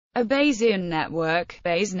A Bayesian network,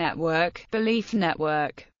 Bayes network, belief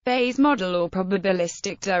network, Bayes model or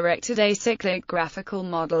probabilistic directed acyclic graphical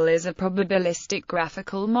model is a probabilistic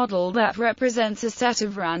graphical model that represents a set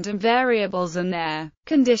of random variables and their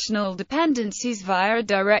conditional dependencies via a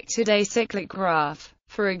directed acyclic graph.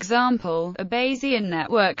 For example, a Bayesian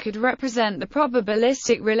network could represent the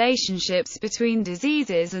probabilistic relationships between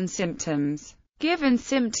diseases and symptoms. Given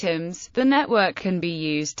symptoms, the network can be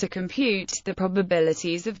used to compute the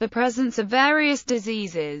probabilities of the presence of various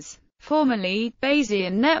diseases. Formally,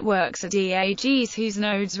 Bayesian networks are AnAjs whose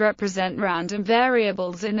nodes represent random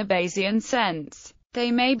variables in a Bayesian sense. They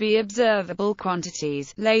may be observable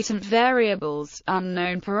quantities, latent variables,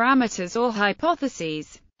 unknown parameters or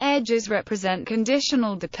hypotheses. Edges represent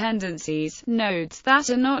conditional dependencies. Nodes that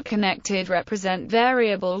are not connected represent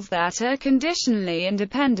variables that are conditionally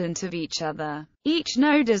independent of each other. Each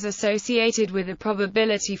node is associated with a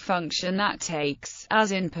probability function that takes,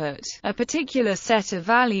 as input, a particular set of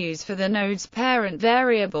values for the node's parent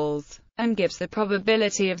variables, and gives the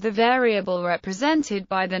probability of the variable represented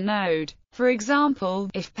by the node. For example,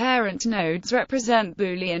 if parent nodes represent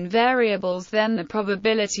Boolean variables, then the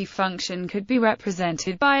probability function could be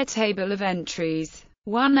represented by a table of entries.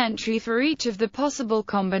 One entry for each of the possible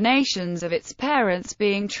combinations of its parents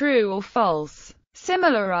being true or false.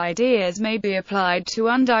 Similar ideas may be applied to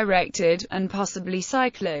undirected, and possibly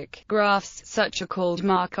cyclic, graphs. Such are called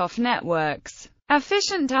Markov networks.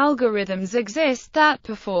 Efficient algorithms exist that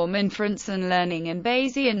perform inference and learning in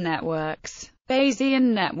Bayesian networks.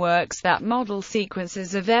 Bayesian networks that model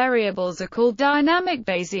sequences of variables are called dynamic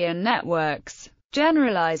Bayesian networks.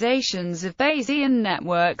 Generalizations of Bayesian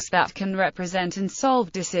networks that can represent and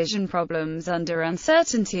solve decision problems under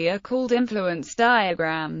uncertainty are called influence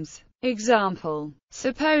diagrams. Example: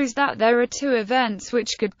 suppose that there are two events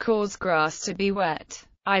which could cause grass to be wet.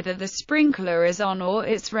 Either the sprinkler is on or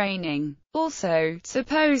it's raining. Also,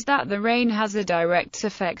 suppose that the rain has a direct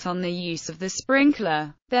effect on the use of the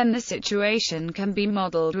sprinkler. Then the situation can be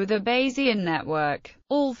modeled with a Bayesian network.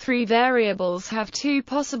 All three variables have two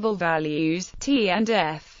possible values, t and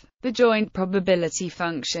f. The joint probability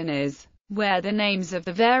function is where the names of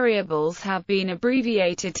the variables have been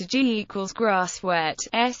abbreviated to G equals grass wet,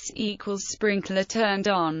 S equals sprinkler turned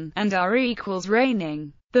on, and R equals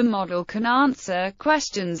raining. The model can answer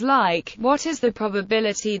questions like, what is the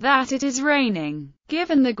probability that it is raining,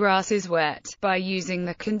 given the grass is wet, by using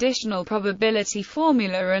the conditional probability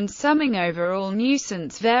formula and summing over all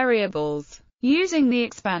nuisance variables. Using the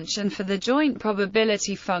expansion for the joint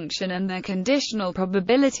probability function and the conditional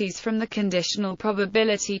probabilities from the conditional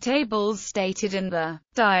probability tables stated in the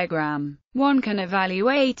diagram, one can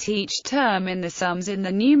evaluate each term in the sums in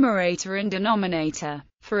the numerator and denominator.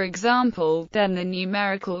 For example, then the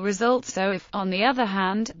numerical result. So if, on the other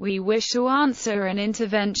hand, we wish to answer an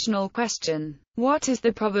interventional question, what is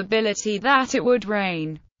the probability that it would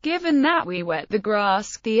rain? Given that we wet the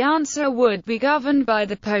grass, the answer would be governed by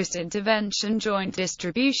the post-intervention joint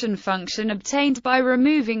distribution function obtained by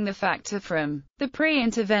removing the factor from the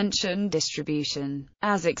pre-intervention distribution.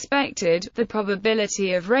 As expected, the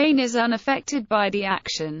probability of rain is unaffected by the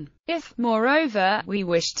action. If, moreover, we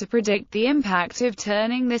wish to predict the impact of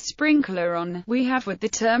turning the sprinkler on, we have with the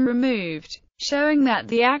term removed, showing that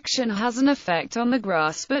the action has an effect on the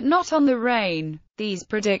grass but not on the rain. These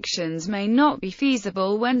predictions may not be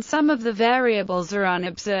feasible when some of the variables are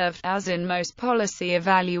unobserved, as in most policy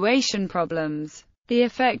evaluation problems. The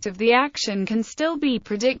effect of the action can still be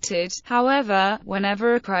predicted, however,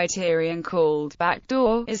 whenever a criterion called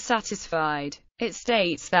backdoor is satisfied. It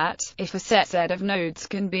states that, if a set Z of nodes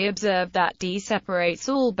can be observed that D separates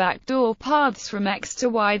all backdoor paths from X to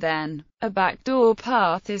Y, then a backdoor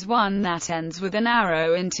path is one that ends with an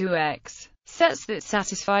arrow into X. Sets that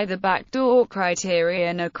satisfy the backdoor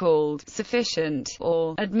criterion are called sufficient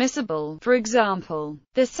or admissible. For example,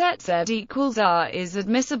 the set Z equals R is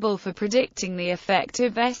admissible for predicting the effect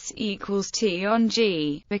of S equals T on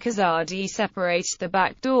G, because RD separates the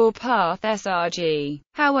backdoor path SRG.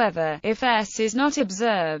 However, if S is not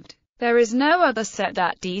observed, there is no other set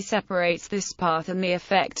that D separates this path, and the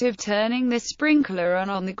effect of turning the sprinkler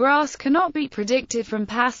on the grass cannot be predicted from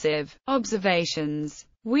passive observations.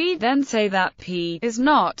 We then say that P is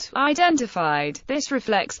not identified. This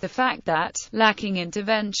reflects the fact that, lacking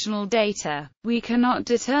interventional data, we cannot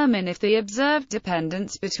determine if the observed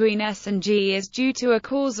dependence between S and G is due to a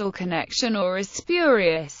causal connection or is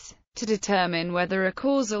spurious. To determine whether a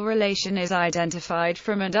causal relation is identified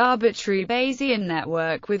from an arbitrary Bayesian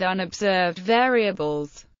network with unobserved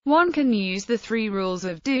variables, one can use the three rules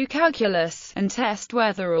of do calculus, and test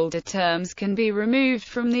whether all the terms can be removed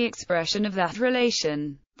from the expression of that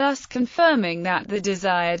relation. thus confirming that the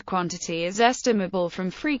desired quantity is estimable from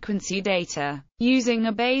frequency data. Using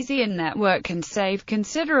a Bayesian network can save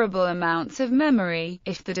considerable amounts of memory,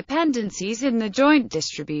 if the dependencies in the joint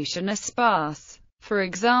distribution are sparse. For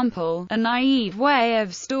example, a naive way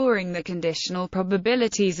of storing the conditional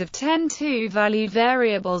probabilities of 10 two-valued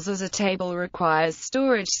variables as a table requires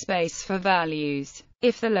storage space for values.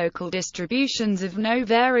 If the local distributions of no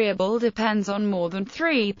variable depends on more than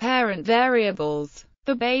 3 parent variables,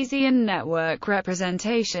 the Bayesian network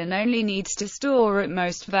representation only needs to store at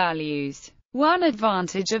most values. One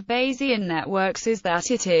advantage of Bayesian networks is that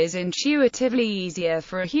it is intuitively easier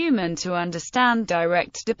for a human to understand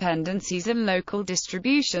direct dependencies and local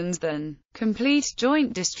distributions than complete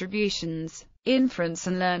joint distributions. Inference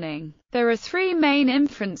and learning. There are 3 main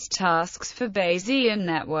inference tasks for Bayesian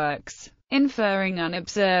networks. Inferring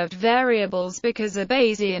unobserved variables, because a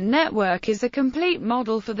Bayesian network is a complete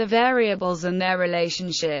model for the variables and their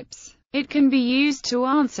relationships. It can be used to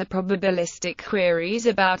answer probabilistic queries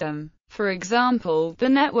about them. For example, the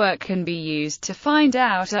network can be used to find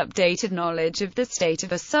out updated knowledge of the state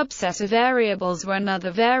of a subset of variables when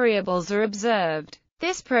other variables are observed.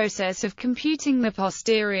 This process of computing the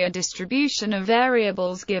posterior distribution of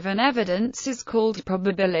variables given evidence is called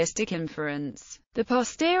probabilistic inference. The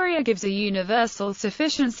posterior gives a universal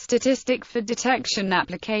sufficient statistic for detection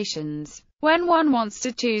applications. When one wants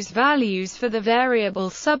to choose values for the variable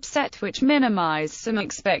subset which minimize some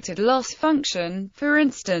expected loss function, for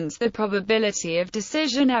instance the probability of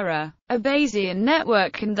decision error, a Bayesian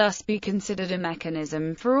network can thus be considered a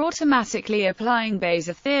mechanism for automatically applying Bayes'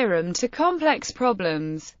 theorem to complex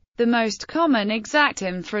problems. The most common exact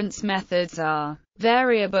inference methods are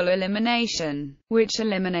variable elimination, which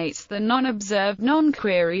eliminates the non-observed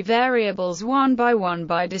non-query variables one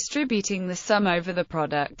by distributing the sum over the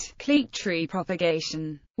product; clique tree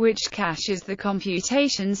propagation, which caches the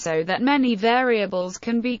computation so that many variables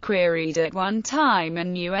can be queried at one time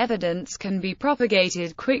and new evidence can be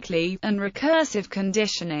propagated quickly; and recursive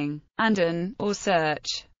conditioning, and AnAj, or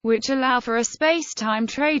search, which allow for a space-time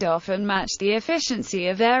trade-off and match the efficiency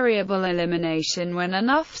of variable elimination when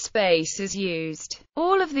enough space is used.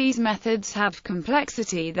 All of these methods have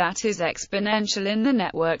complexity that is exponential in the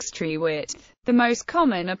network's tree width. The most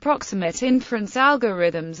common approximate inference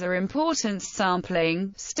algorithms are importance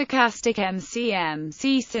sampling, stochastic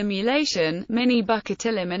MCMC simulation, mini-bucket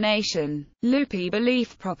elimination, loopy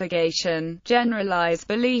belief propagation, generalized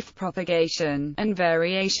belief propagation, and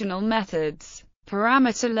variational methods.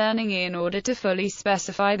 Parameter learning. In order to fully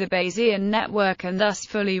specify the Bayesian network and thus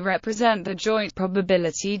fully represent the joint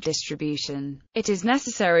probability distribution, it is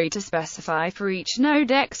necessary to specify for each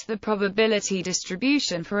node X the probability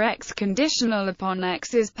distribution for X conditional upon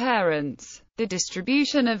X's parents. The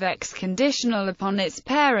distribution of X conditional upon its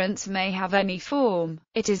parents may have any form.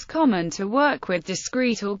 It is common to work with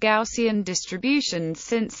discrete or Gaussian distributions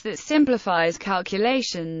since that simplifies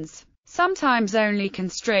calculations. Sometimes only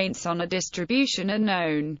constraints on a distribution are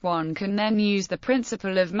known. One can then use the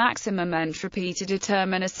principle of maximum entropy to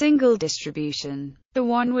determine a single distribution, the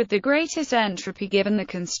one with the greatest entropy given the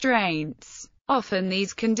constraints. Often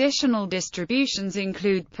these conditional distributions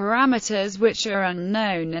include parameters which are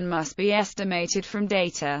unknown and must be estimated from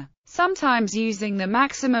data, sometimes using the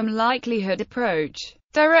maximum likelihood approach.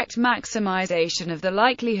 Direct maximization of the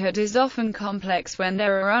likelihood is often complex when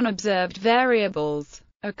there are unobserved variables.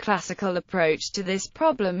 A classical approach to this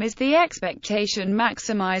problem is the expectation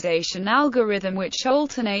maximization algorithm, which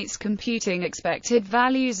alternates computing expected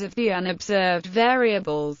values of the unobserved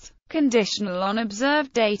variables, conditional on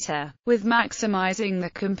observed data, with maximizing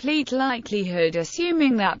the complete likelihood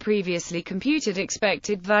assuming that previously computed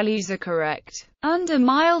expected values are correct. Under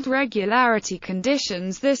mild regularity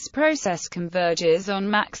conditions, this process converges on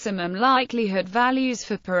maximum likelihood values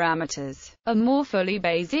for parameters. A more fully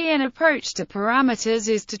Bayesian approach to parameters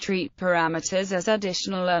is to treat parameters as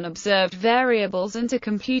additional unobserved variables and to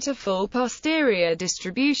compute a full posterior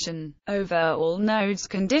distribution over all nodes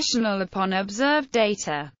conditional upon observed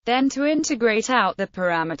data, then to integrate out the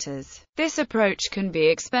parameters. This approach can be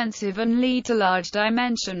expensive and lead to large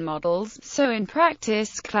dimension models, so in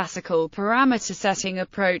practice classical parameter setting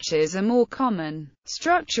approaches are more common.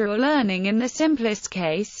 Structural learning. In the simplest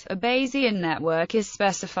case, a Bayesian network is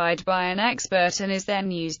specified by an expert and is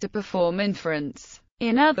then used to perform inference.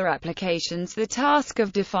 In other applications, the task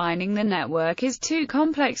of defining the network is too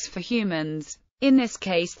complex for humans. In this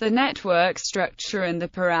case, the network structure and the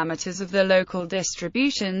parameters of the local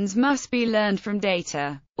distributions must be learned from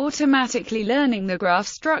data. Automatically learning the graph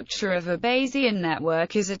structure of a Bayesian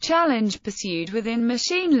network is a challenge pursued within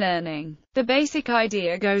machine learning. The basic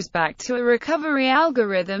idea goes back to a recovery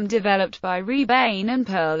algorithm developed by Rebane and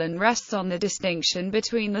Pearl and rests on the distinction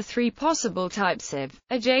between the three possible types of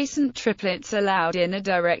adjacent triplets allowed in a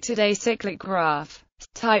directed acyclic graph.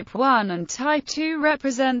 Type 1 and Type 2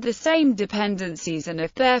 represent the same dependencies and are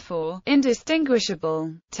therefore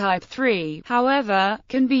indistinguishable. Type 3, however,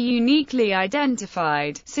 can be uniquely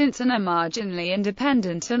identified, since an are marginally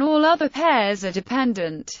independent and all other pairs are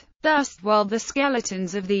dependent. Thus, while the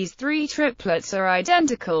skeletons of these three triplets are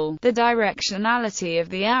identical, the directionality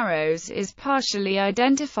of the arrows is partially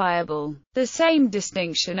identifiable. The same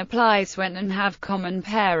distinction applies when and have common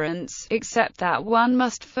parents, except that one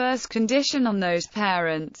must first condition on those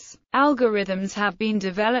parents. Algorithms have been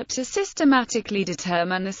developed to systematically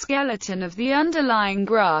determine the skeleton of the underlying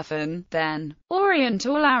graph and, then, orient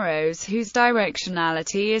all arrows whose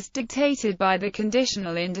directionality is dictated by the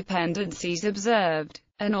conditional independencies observed.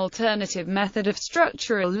 An alternative method of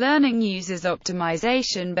structural learning uses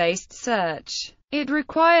optimization-based search. It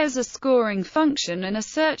requires a scoring function and a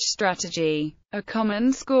search strategy. A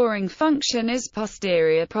common scoring function is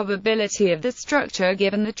posterior probability of the structure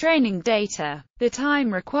given the training data. The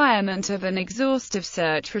time requirement of an exhaustive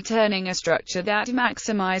search returning a structure that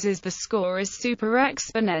maximizes the score is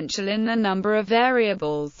super-exponential in the number of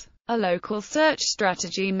variables. A local search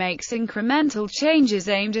strategy makes incremental changes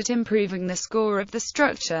aimed at improving the score of the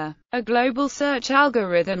structure. A global search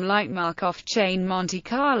algorithm like Markov chain Monte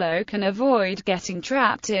Carlo can avoid getting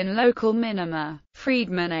trapped in local minima.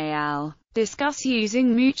 Friedman et al. Discuss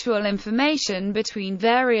using mutual information between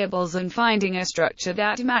variables and finding a structure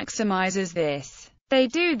that maximizes this. They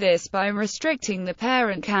do this by restricting the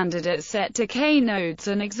parent candidate set to k nodes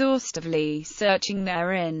and exhaustively searching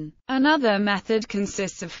therein. Another method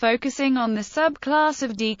consists of focusing on the subclass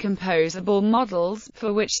of decomposable models,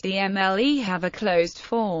 for which the MLE have a closed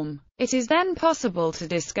form. It is then possible to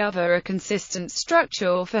discover a consistent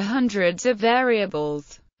structure for hundreds of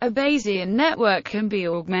variables. A Bayesian network can be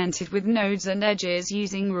augmented with nodes and edges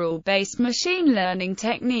using rule-based machine learning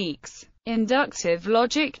techniques. Inductive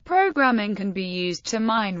logic programming can be used to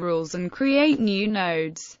mine rules and create new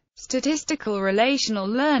nodes. Statistical relational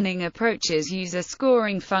learning approaches use a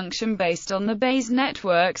scoring function based on the Bayes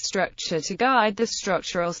network structure to guide the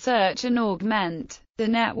structural search and augment the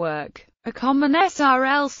network. A common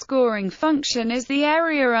SRL scoring function is the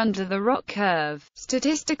area under the ROC curve.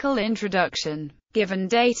 Statistical introduction. Given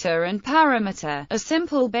data and parameter, a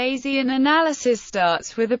simple Bayesian analysis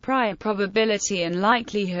starts with a prior probability and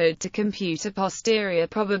likelihood to compute a posterior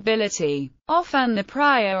probability. Often the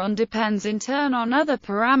prior on depends in turn on other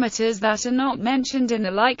parameters that are not mentioned in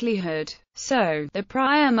the likelihood. So, the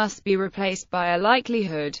prior must be replaced by a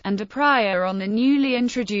likelihood, and a prior on the newly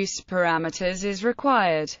introduced parameters is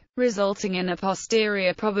required, resulting in a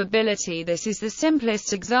posterior probability. This is the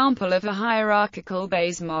simplest example of a hierarchical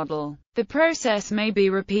Bayes model. The process may be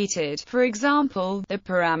repeated. For example, the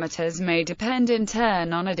parameters may depend in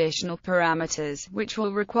turn on additional parameters, which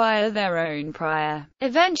will require their own prior.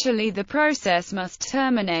 Eventually the process must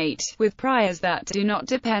terminate, with priors that do not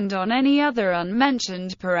depend on any other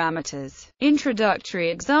unmentioned parameters. Introductory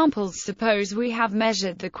examples. Suppose we have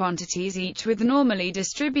measured the quantities each with normally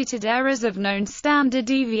distributed errors of known standard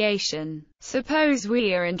deviation. Suppose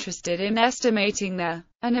we are interested in estimating the.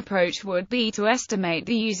 An approach would be to estimate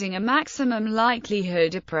the using a maximum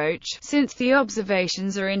likelihood approach, since the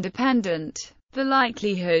observations are independent. The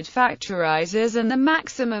likelihood factorizes and the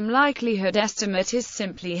maximum likelihood estimate is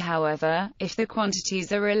simply, however, if the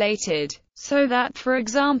quantities are related. So that, for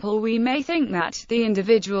example, we may think that the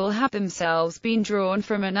individual have themselves been drawn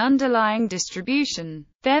from an underlying distribution.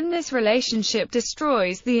 Then this relationship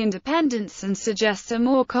destroys the independence and suggests a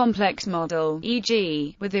more complex model,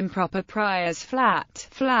 e.g., with improper priors flat.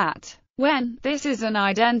 When this is an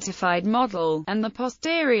identified model, and the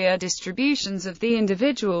posterior distributions of the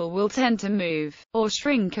individual will tend to move, or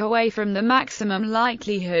shrink away from the maximum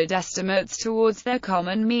likelihood estimates towards their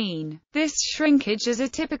common mean. This shrinkage is a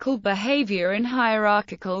typical behavior in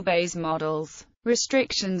hierarchical Bayes models.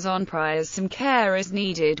 Restrictions on priors. Some care is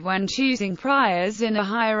needed when choosing priors in a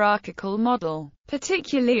hierarchical model,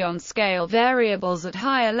 particularly on scale variables at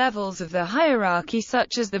higher levels of the hierarchy,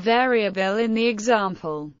 such as the variable in the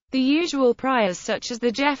example. The usual priors, such as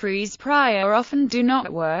the Jeffreys prior, often do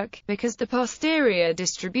not work, because the posterior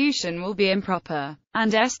distribution will be improper,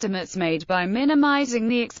 and estimates made by minimizing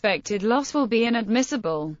the expected loss will be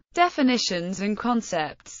inadmissible. Definitions and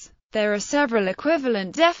concepts. There are several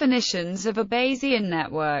equivalent definitions of a Bayesian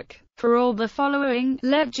network. For all the following,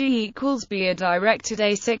 let G equals B a directed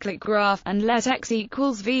acyclic graph, and let X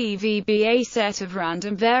equals V be a set of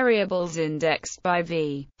random variables indexed by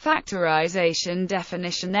V. Factorization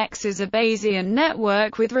definition: X is a Bayesian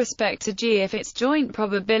network with respect to G if its joint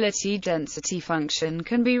probability density function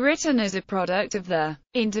can be written as a product of the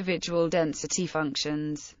individual density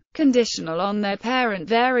functions, conditional on their parent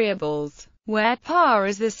variables, where par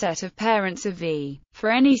is the set of parents of V. For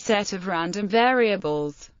any set of random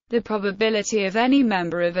variables, the probability of any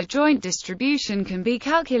member of a joint distribution can be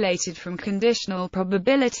calculated from conditional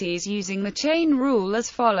probabilities using the chain rule as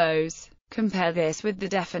follows. Compare this with the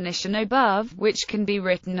definition above, which can be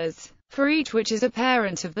written as: for each which is a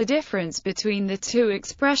parent of the difference between the two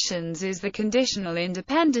expressions is the conditional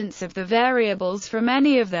independence of the variables from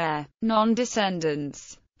any of their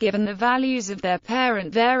non-descendants, given the values of their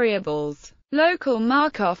parent variables. Local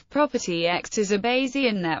Markov property: X is a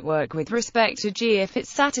Bayesian network with respect to G if it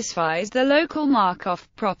satisfies the local Markov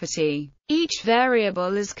property. Each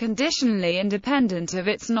variable is conditionally independent of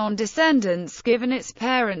its non-descendants given its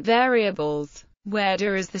parent variables, where D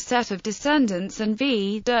is the set of descendants and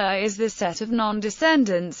V is the set of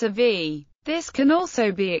non-descendants of V. This can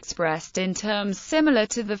also be expressed in terms similar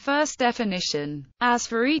to the first definition, as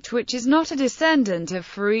for each which is not a descendant of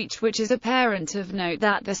for each which is a parent of. Note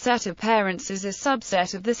that the set of parents is a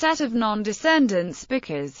subset of the set of non-descendants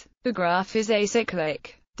because the graph is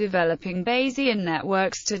acyclic. Developing Bayesian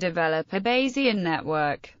networks: to develop a Bayesian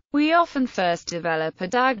network, we often first develop a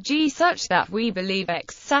DAG G such that we believe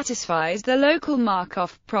X satisfies the local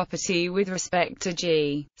Markov property with respect to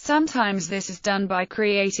G. Sometimes this is done by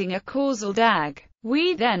creating a causal DAG.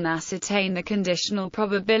 We then ascertain the conditional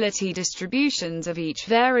probability distributions of each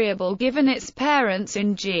variable given its parents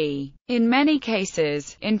in G. In many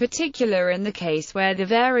cases, in particular in the case where the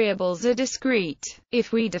variables are discrete,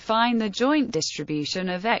 if we define the joint distribution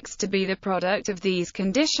of X to be the product of these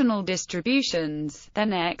conditional distributions,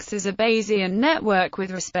 then X is a Bayesian network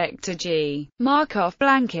with respect to G. Markov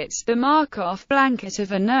blankets: the Markov blanket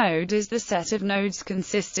of a node is the set of nodes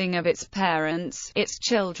consisting of its parents, its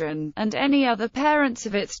children, and any other parents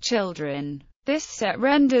of its children. This set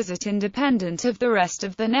renders it independent of the rest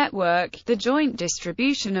of the network. The joint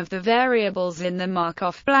distribution of the variables in the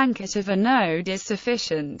Markov blanket of a node is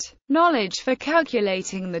sufficient knowledge for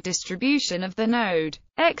calculating the distribution of the node.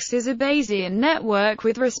 X is a Bayesian network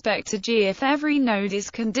with respect to G if every node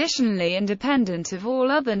is conditionally independent of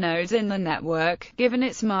all other nodes in the network, given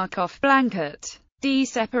its Markov blanket.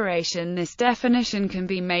 D-separation: this definition can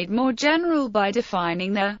be made more general by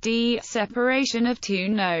defining the D-separation of two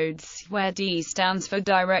nodes, where D stands for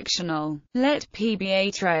directional. Let P be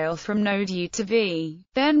a trail from node U to V.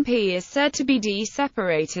 Then P is said to be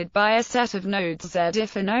D-separated by a set of nodes Z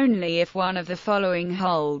if and only if one of the following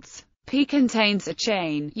holds. P contains a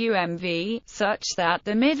chain UMV, such that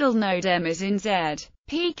the middle node M is in Z.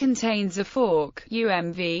 P contains a fork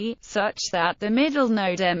UMV, such that the middle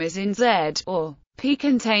node M is in Z, or P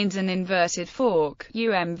contains an inverted fork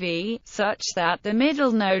UMV, such that the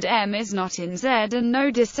middle node M is not in Z and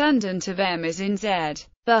no descendant of M is in Z.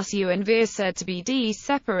 Thus U and V are said to be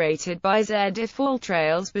D-separated by Z if all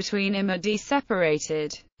trails between them are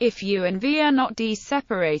D-separated. If U and V are not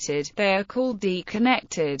D-separated, they are called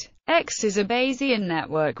D-connected. X is a Bayesian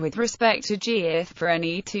network with respect to G if for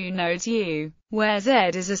any two nodes U, where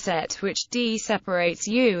Z is a set which D-separates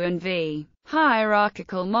U and V.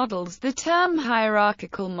 Hierarchical models: the term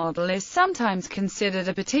hierarchical model is sometimes considered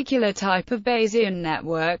a particular type of Bayesian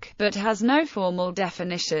network, but has no formal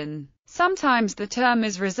definition. Sometimes the term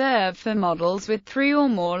is reserved for models with 3 or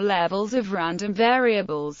more levels of random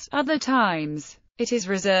variables. Other times, it is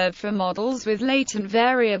reserved for models with latent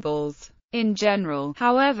variables. In general,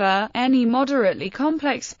 however, any moderately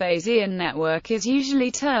complex Bayesian network is usually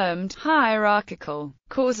termed hierarchical.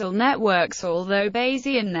 Causal networks: although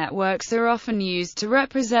Bayesian networks are often used to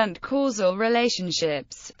represent causal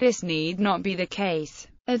relationships, this need not be the case.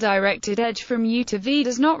 A directed edge from U to V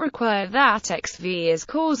does not require that XV is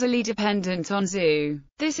causally dependent on ZU.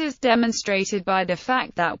 This is demonstrated by the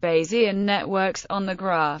fact that Bayesian networks on the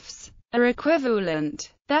graphs are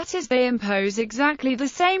equivalent. That is, they impose exactly the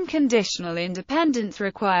same conditional independence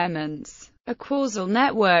requirements. A causal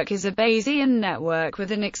network is a Bayesian network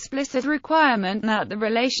with an explicit requirement that the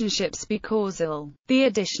relationships be causal. The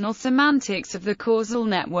additional semantics of the causal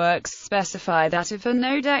networks specify that if a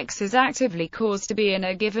node X is actively caused to be in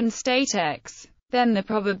a given state X, then the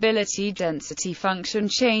probability density function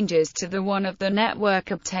changes to the one of the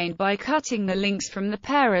network obtained by cutting the links from the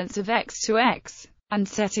parents of X to X, and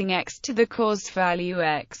setting X to the caused value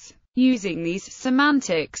X. Using these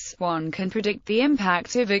semantics, one can predict the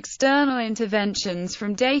impact of external interventions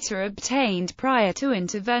from data obtained prior to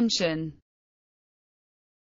intervention.